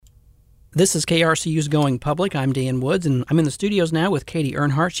This is KRCU's Going Public. I'm Dan Woods, and I'm in the studios now with Katie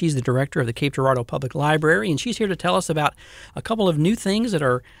Earnhardt. She's the director of the Cape Girardeau Public Library, and she's here to tell us about a couple of new things that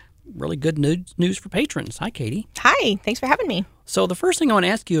are really good news for patrons. Hi, Katie. Hi. Thanks for having me. So the first thing I want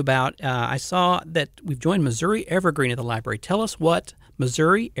to ask you about, I saw that we've joined Missouri Evergreen at the library. Tell us what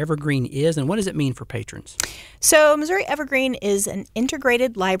Missouri Evergreen is and what does it mean for patrons? So Missouri Evergreen is an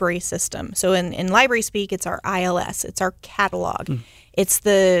integrated library system. So in library speak, it's our ILS. It's our catalog. It's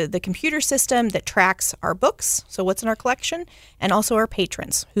the computer system that tracks our books, so what's in our collection, and also our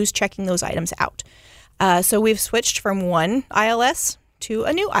patrons, who's checking those items out. So we've switched from one ILS to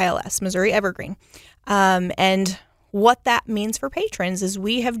a new ILS, Missouri Evergreen. And what that means for patrons is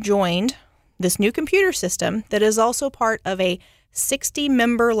we have joined this new computer system that is also part of a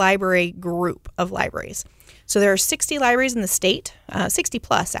 60-member library group of libraries. So there are 60 libraries in the state, 60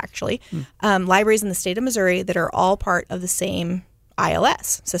 plus actually, libraries in the state of Missouri that are all part of the same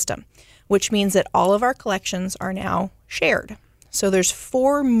ILS system, which means that all of our collections are now shared. So there's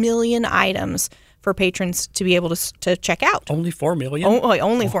 4 million items for patrons to be able to check out. Only 4 million?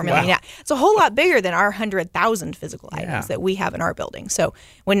 Only 4 million, wow. Yeah. It's a whole lot bigger than our 100,000 physical items that we have in our building. So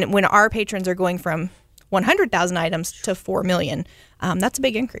when our patrons are going from 100,000 items to 4 million, that's a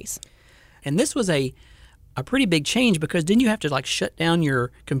big increase. And this was a pretty big change because didn't you have to shut down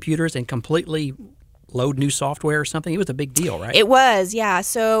your computers and completely load new software or something? It was a big deal, right? It was, yeah.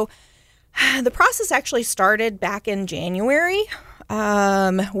 So the process actually started back in January,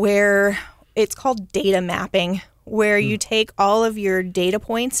 where it's called data mapping, where you take all of your data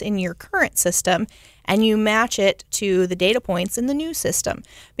points in your current system and you match it to the data points in the new system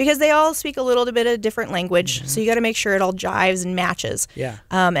because they all speak a little bit of different language. So you got to make sure it all jives and matches. Yeah.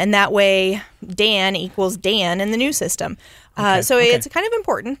 And that way Dan equals Dan in the new system. So it's kind of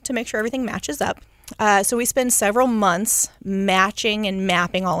important to make sure everything matches up. So we spend several months matching and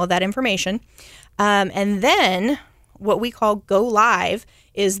mapping all of that information. And then what we call go live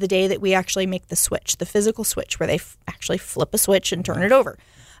is the day that we actually make the switch, the physical switch, where they actually flip a switch and turn it over.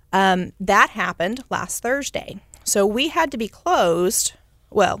 That happened last Thursday. So we had to be closed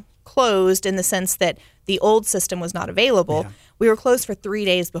in the sense that the old system was not available. Yeah. We were closed for 3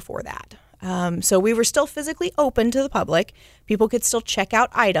 days before that. So we were still physically open to the public. People could still check out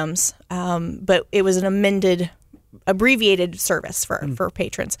items, but it was an abbreviated service for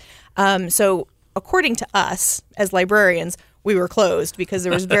patrons. So according to us as librarians, we were closed because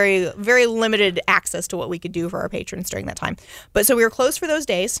there was very, very limited access to what we could do for our patrons during that time. But so we were closed for those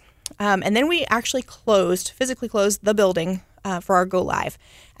days. And then we actually physically closed the building for our go live.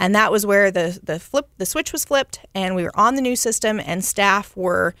 And that was where the switch was flipped and we were on the new system and staff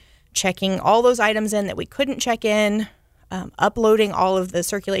were checking all those items in that we couldn't check in, uploading all of the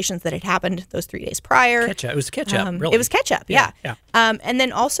circulations that had happened those 3 days prior. It was catch up, really. It was catch up, yeah. And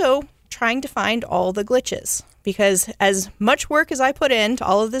then also trying to find all the glitches because as much work as I put into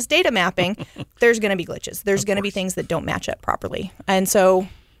all of this data mapping, there's going to be glitches. There's going to be things that don't match up properly. And so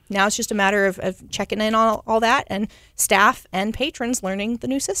now it's just a matter of checking in on all that and staff and patrons learning the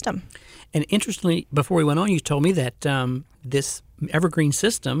new system. And interestingly, before we went on, you told me that this Evergreen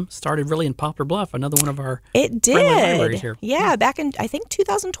system started really in Poplar Bluff, another one of our friendly libraries here. Yeah, back in, I think,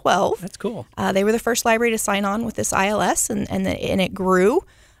 2012. That's cool. They were the first library to sign on with this ILS, and it grew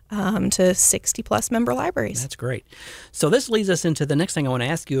to 60-plus member libraries. That's great. So this leads us into the next thing I want to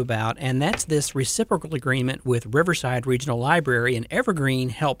ask you about, and that's this reciprocal agreement with Riverside Regional Library, and Evergreen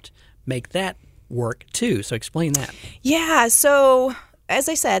helped make that work, too. So explain that. Yeah, so as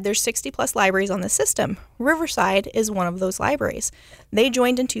I said, there's 60-plus libraries on the system. Riverside is one of those libraries. They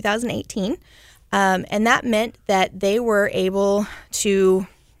joined in 2018, and that meant that we were able to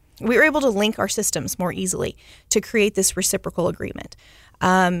link our systems more easily to create this reciprocal agreement.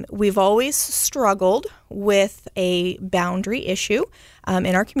 We've always struggled with a boundary issue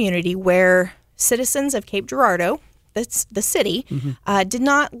in our community where citizens of Cape Girardeau, the city, did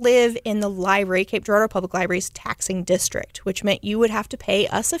not live in the library, Cape Girardeau Public Library's taxing district, which meant you would have to pay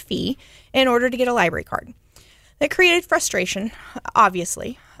us a fee in order to get a library card. That created frustration,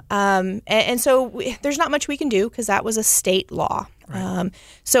 obviously. And so there's not much we can do because that was a state law. Right.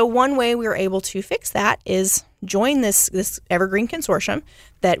 So one way we were able to fix that is join this Evergreen consortium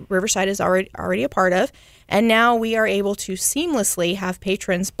that Riverside is already a part of. And now we are able to seamlessly have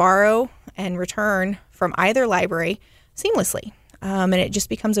patrons borrow and return from either library seamlessly. And it just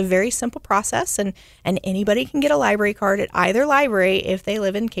becomes a very simple process. And anybody can get a library card at either library if they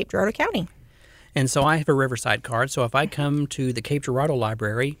live in Cape Girardeau County. And so I have a Riverside card. So if I come to the Cape Girardeau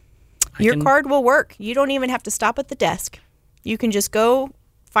Library, your card will work. You don't even have to stop at the desk. You can just go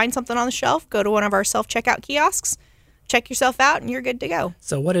find something on the shelf, go to one of our self-checkout kiosks, check yourself out, and you're good to go.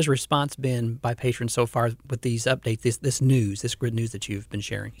 So what has response been by patrons so far with these updates, this grid news that you've been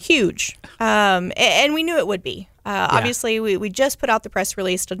sharing? Huge. And we knew it would be. Obviously, we just put out the press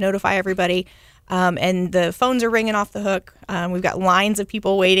release to notify everybody, and the phones are ringing off the hook. We've got lines of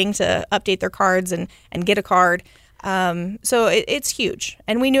people waiting to update their cards and get a card. So it's huge,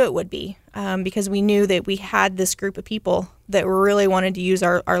 and we knew it would be because we knew that we had this group of people that really wanted to use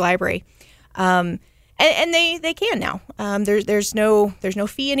our library. And they can now. There's no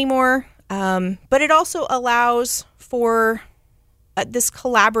fee anymore, but it also allows for this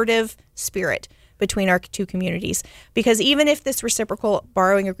collaborative spirit between our two communities. Because even if this reciprocal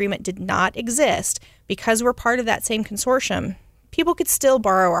borrowing agreement did not exist, because we're part of that same consortium, people could still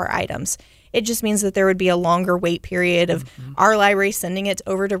borrow our items. It just means that there would be a longer wait period of our library sending it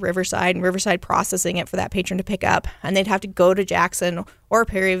over to Riverside and Riverside processing it for that patron to pick up. And they'd have to go to Jackson or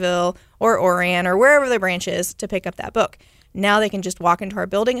Perryville or Orion or wherever the branch is to pick up that book. Now they can just walk into our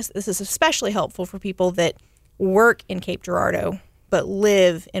building. This is especially helpful for people that work in Cape Girardeau but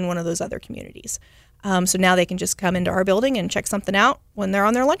live in one of those other communities. So now they can just come into our building and check something out when they're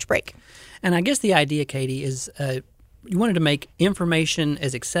on their lunch break. And I guess the idea, Katie, is you wanted to make information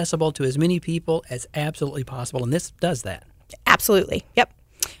as accessible to as many people as absolutely possible, and this does that. Absolutely. Yep.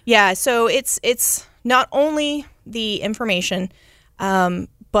 Yeah, so it's not only the information,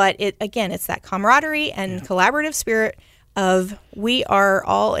 but it's that camaraderie and collaborative spirit of we are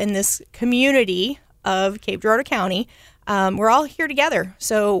all in this community of Cape Girardeau County. We're all here together,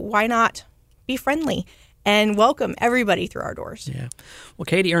 so why not be friendly and welcome everybody through our doors? Yeah. Well,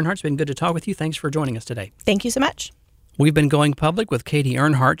 Katie Earnhardt, it's been good to talk with you. Thanks for joining us today. Thank you so much. We've been going public with Katie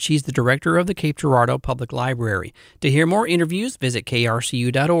Earnhardt. She's the director of the Cape Girardeau Public Library. To hear more interviews, visit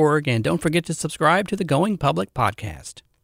krcu.org, and don't forget to subscribe to the Going Public podcast.